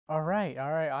All right,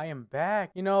 I am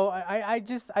back. You know, I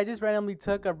just randomly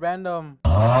took a random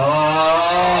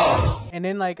and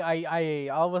then like I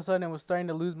all of a sudden was starting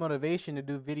to lose motivation to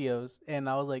do videos, and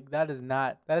I was like, that is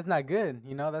not good,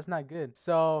 you know, that's not good.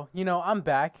 So, you know, I'm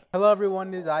back. Hello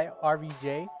everyone, this is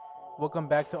RVJ. Welcome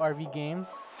back to RV Games.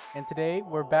 And today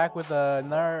we're back with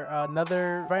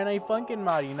another Friday Night Funkin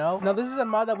mod, you know? Now this is a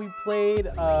mod that we played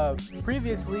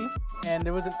previously, and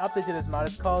there was an update to this mod.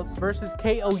 It's called versus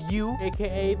KOU,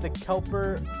 aka the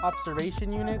Kelper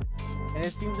Observation Unit. And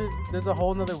it seems there's a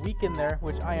whole nother week in there,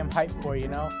 which I am hyped for, you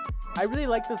know? I really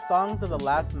like the songs of the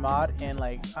last mod, and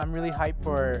like I'm really hyped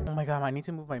for. Oh my god, I need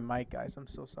to move my mic, guys. I'm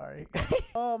so sorry.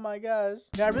 Oh my gosh.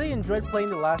 Yeah, I really enjoyed playing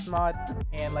the last mod,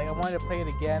 and like I wanted to play it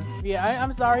again. Yeah,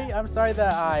 I'm sorry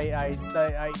that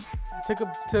I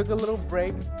took a little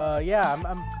break. Yeah,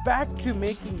 I'm back to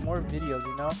making more videos,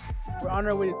 you know? We're on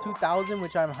our way to 2,000,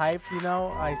 which I'm hyped, you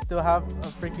know? I still have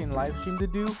a freaking live stream to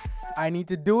do. I need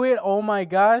to do it. Oh my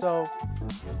gosh. So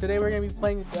today we're gonna be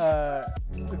playing the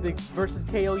versus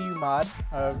KOU mod.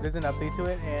 There's an update to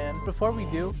it, and before we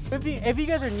do, if you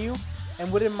guys are new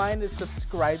and wouldn't mind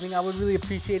subscribing, I would really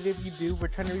appreciate it if you do. We're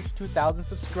trying to reach 2,000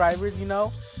 subscribers, you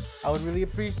know? I would really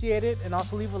appreciate it. And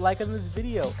also leave a like on this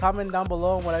video. Comment down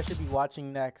below on what I should be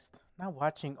watching next. Not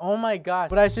watching, oh my gosh,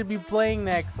 what I should be playing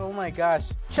next. Oh my gosh.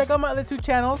 Check out my other two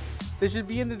channels. They should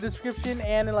be in the description,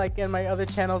 and in my other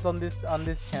channels on this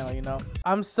channel, you know?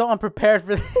 I'm so unprepared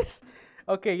for this.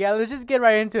 Okay, yeah, let's just get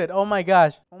right into it. Oh my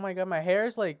gosh. Oh my god, my hair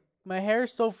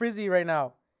is so frizzy right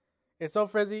now. It's so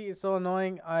frizzy, it's so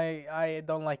annoying. I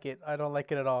don't like it. I don't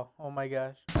like it at all. Oh my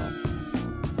gosh.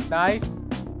 Nice.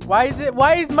 Why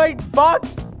is my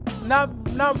box not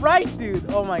right, dude?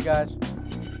 Oh my gosh.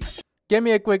 Give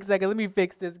me a quick second. Let me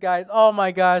fix this, guys. Oh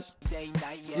my gosh.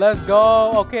 Let's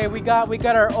go. Okay, we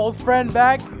got our old friend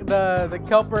back, the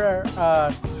Kelper.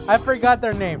 I forgot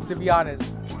their name, to be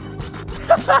honest.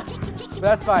 But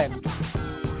that's fine.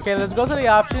 Okay, let's go to the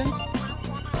options.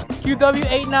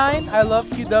 QW89. I love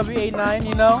QW89,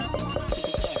 you know?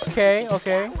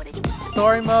 Okay.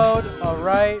 Story mode. All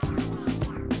right.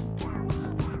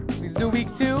 Let's do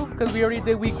week 2 because we already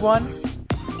did week 1.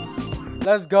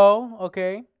 Let's go.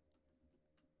 Okay.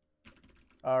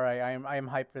 All right. I am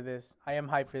hyped for this. I am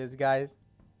hyped for this, guys.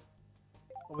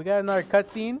 We got another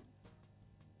cutscene.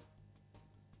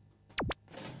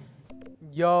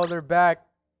 Yo, they're back.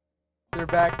 They're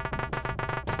back.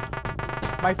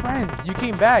 My friends, you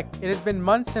came back. It has been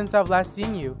months since I've last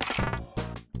seen you.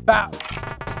 Bow.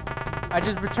 I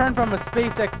just returned from a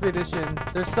space expedition.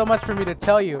 There's so much for me to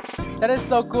tell you. That is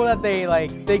so cool that they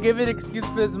give an excuse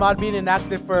for this mod being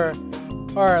inactive for,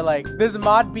 or like this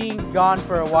mod being gone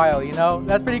for a while, you know?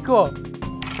 That's pretty cool.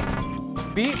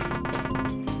 Beat?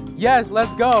 Yes,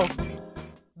 let's go.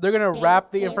 They're gonna wrap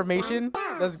the information.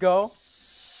 Let's go.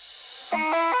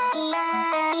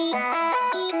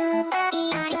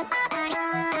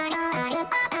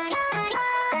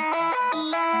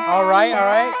 All right.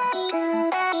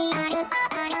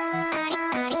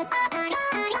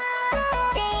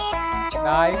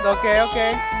 Nice. Okay.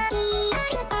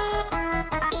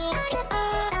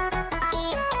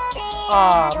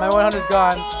 Ah, my 100's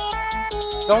gone.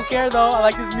 Don't care though. I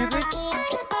like this music.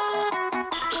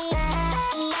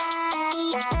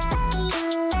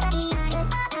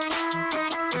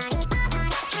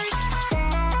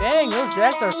 Dang, those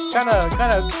jacks are kind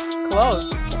of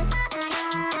close.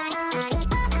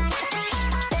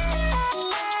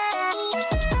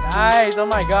 Nice. Oh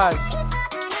my gosh.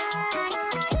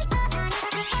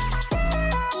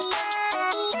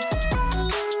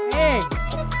 Dang.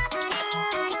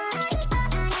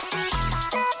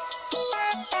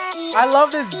 I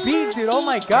love this beat, dude. Oh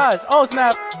my gosh. Oh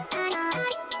snap.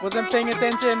 Wasn't paying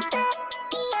attention.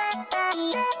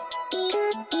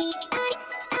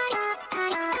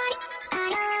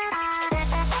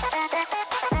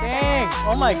 Dang.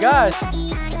 Oh my gosh.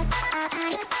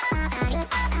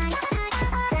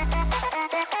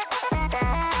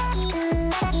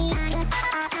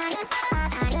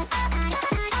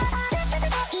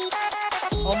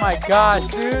 Oh my gosh,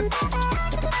 dude.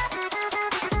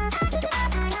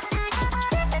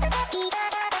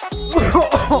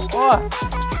 Oh.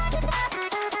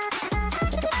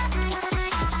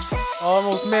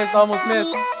 Almost missed.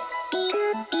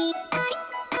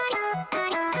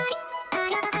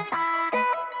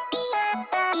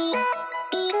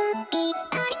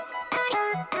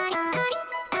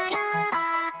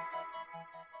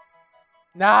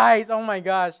 Nice. Oh my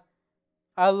gosh.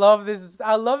 I love this.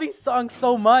 I love these songs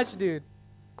so much, dude.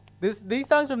 These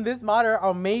songs from this mod are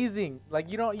amazing.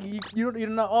 Like you don't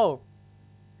know. Oh,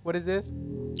 what is this?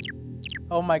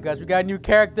 Oh my gosh, we got a new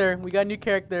character.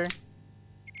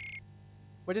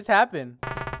 What just happened?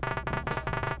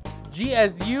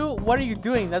 GSU? What are you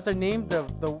doing? That's their name? The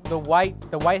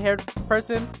white haired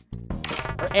person?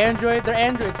 Or Android? They're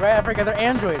androids, right? I forget they're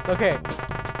androids. Okay.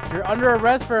 You're under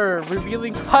arrest for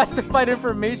revealing classified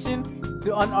information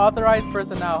to unauthorized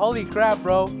personnel. Holy crap,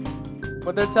 bro.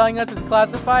 What they're telling us is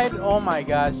classified? Oh my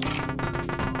gosh.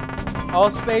 All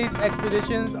space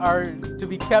expeditions are to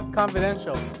be kept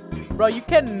confidential. Bro, you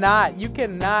cannot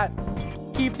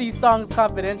keep these songs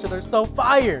confidential. They're so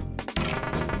fire.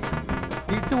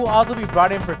 These two will also be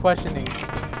brought in for questioning.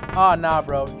 Oh, nah,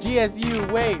 bro.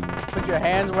 GSU, wait. Put your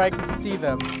hands where I can see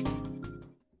them.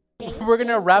 We're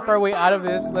gonna wrap our way out of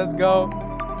this. Let's go.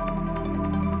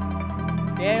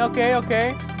 Dang, okay,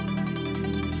 okay.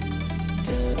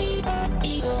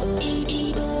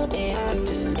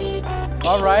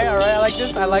 Alright, I like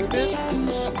this, I like this.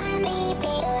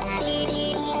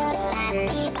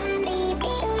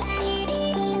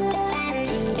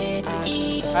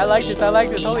 I like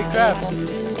this, holy crap.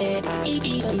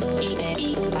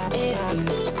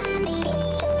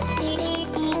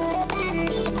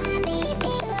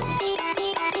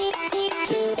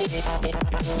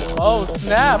 Oh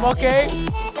snap, okay.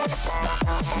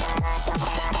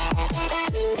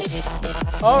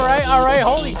 Alright,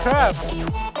 holy crap.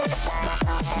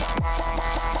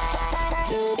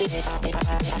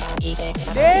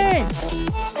 Dang!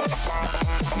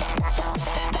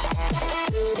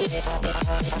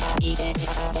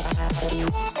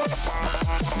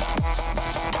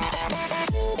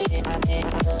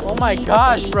 Oh my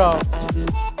gosh, bro.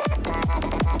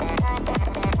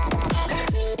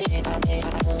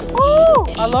 Woo!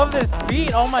 I love this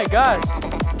beat, oh my gosh.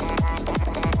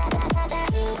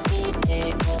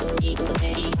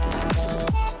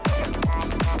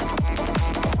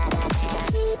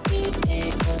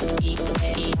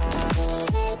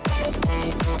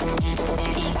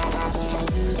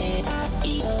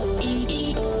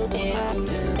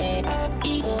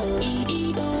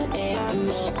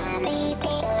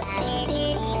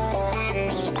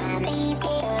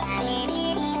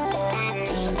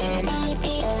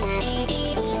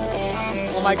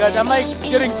 Oh my gosh, I'm like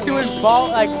getting too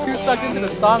involved, like too sucked into the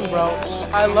song, bro.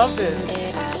 I love this.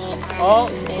 Oh,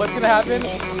 what's gonna happen?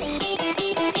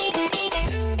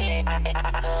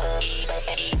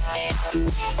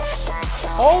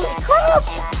 Holy crap!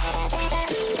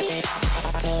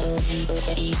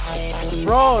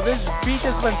 Bro, this beat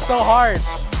just went so hard.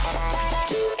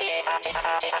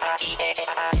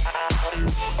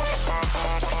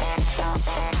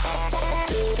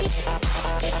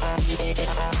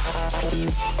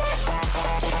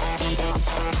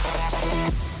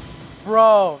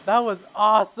 Bro, that was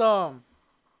awesome.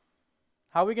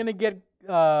 How are we gonna get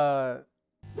our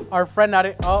friend out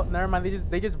of— oh, never mind,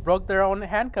 they just broke their own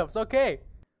handcuffs. Okay.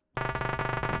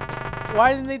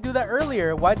 Why didn't they do that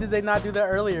earlier? Why did they not do that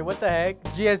earlier? What the heck?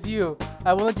 GSU,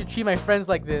 I won't let you treat my friends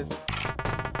like this.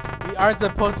 We aren't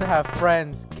supposed to have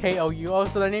friends. KOU. Oh,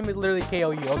 so their name is literally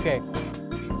KOU. Okay.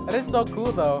 That is so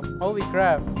cool though. Holy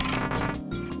crap.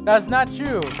 That's not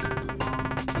true.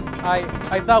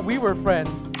 I thought we were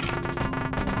friends.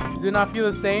 You do not feel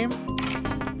the same?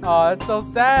 Oh, that's so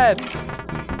sad.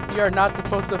 We are not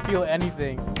supposed to feel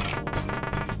anything.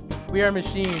 We are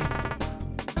machines.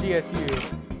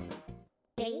 GSU.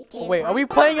 Oh, wait, are we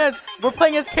playing as— we're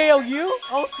playing as KOU?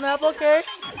 Oh snap, okay.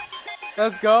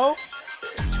 Let's go.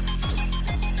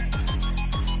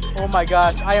 Oh my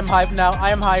gosh, I am hyped now. I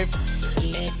am hyped.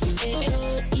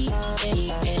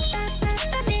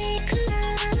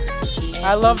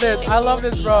 I love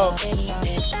this, bro.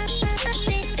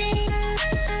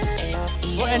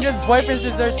 And just boyfriends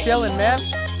just there chilling, man.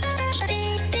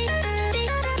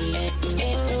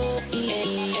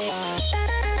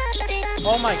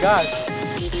 Oh my gosh.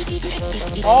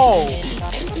 Oh.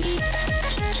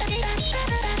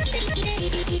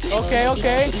 Okay,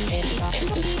 okay.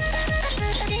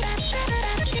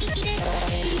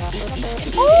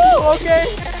 Woo, okay.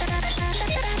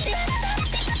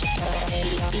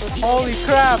 Holy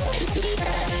crap.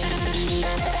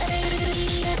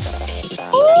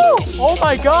 Woo! Oh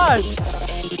my gosh.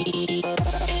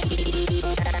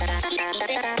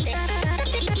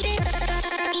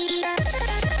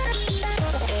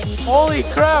 Holy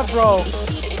crap, bro.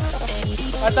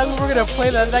 I thought we were gonna play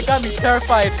that. That got me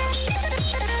terrified.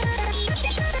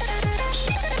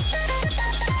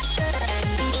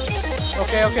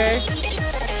 Okay, okay.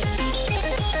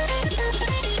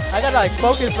 I gotta like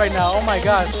focus right now. Oh my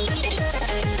god.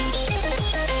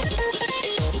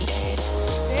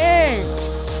 Dang.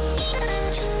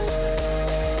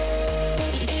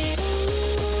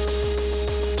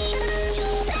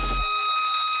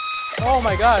 Oh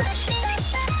my god.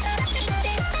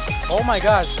 Oh my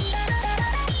gosh.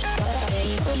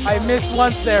 I missed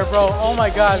once there, bro. Oh my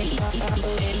gosh.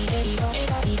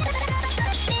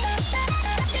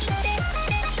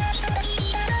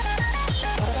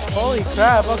 Holy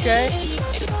crap, okay.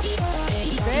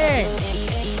 Dang.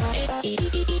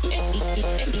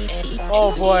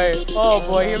 Oh boy,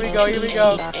 here we go, here we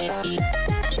go.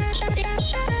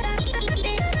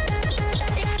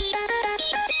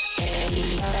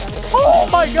 Oh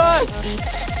my god!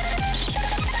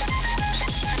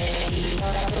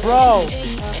 Bro.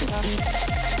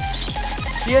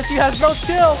 GSU has no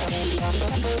chill.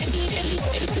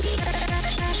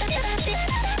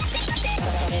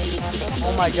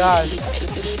 Oh my gosh.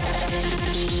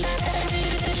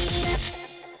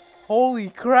 Holy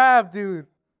crap, dude.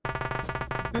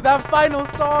 Dude, that final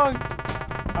song.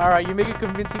 Alright, you make a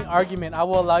convincing argument. I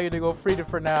will allow you to go free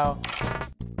for now.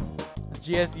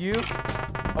 GSU.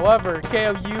 However,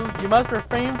 KOU, you must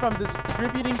refrain from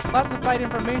distributing classified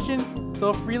information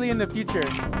so freely in the future.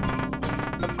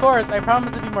 Of course, I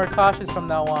promise to be more cautious from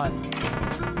now on.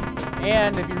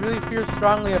 And if you really feel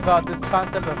strongly about this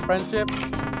concept of friendship,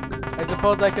 I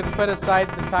suppose I could put aside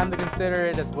the time to consider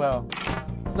it as well.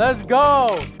 Let's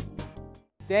go!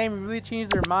 Damn, you really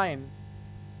changed their mind.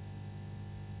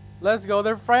 Let's go,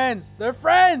 they're friends! They're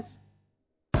friends!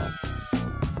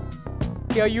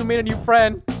 KOU made a new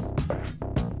friend.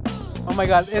 Oh my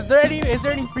god, is there any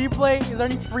free play? Is there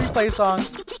any free play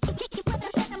songs?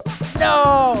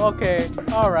 No! Okay,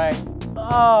 alright.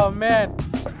 Oh man.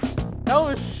 That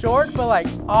was short but like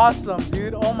awesome,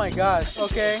 dude. Oh my gosh.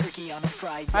 Okay.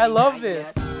 I love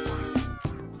this.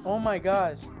 Oh my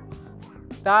gosh.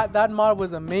 That mod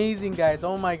was amazing, guys.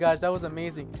 Oh my gosh, that was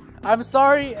amazing. I'm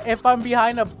sorry if I'm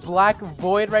behind a black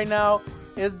void right now.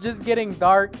 It's just getting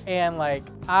dark and like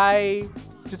I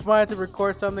just wanted to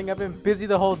record something. I've been busy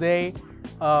the whole day.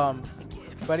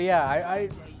 But yeah,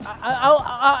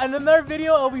 I'll in another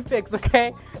video it'll be fixed,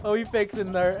 okay? It'll be fixed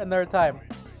in another time.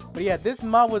 But yeah, this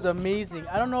mod was amazing.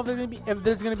 I don't know if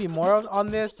there's gonna be more on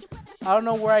this. I don't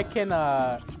know where I can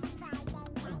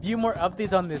view more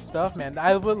updates on this stuff, man.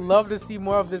 I would love to see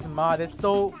more of this mod. The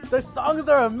songs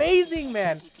are amazing,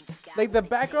 man. Like the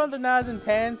backgrounds are not as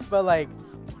intense, but like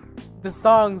the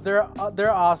songs,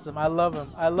 they're awesome. I love them.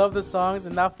 I love the songs,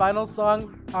 and that final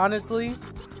song, honestly,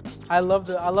 I love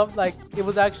like it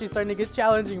was actually starting to get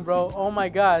challenging, bro. Oh my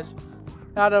gosh,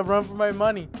 how to run for my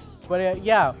money. But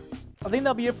yeah, I think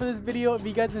that'll be it for this video. If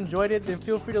you guys enjoyed it, then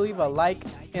feel free to leave a like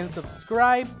and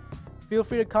subscribe. Feel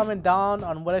free to comment down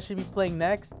on what I should be playing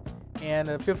next,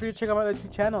 and feel free to check out my other two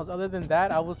channels. Other than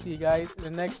that, I will see you guys in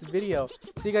the next video.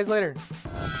 See you guys later.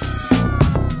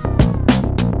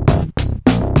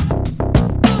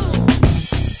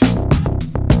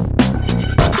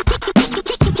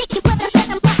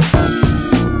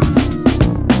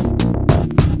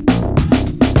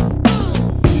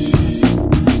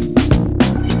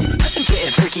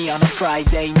 On a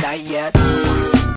Friday night yet.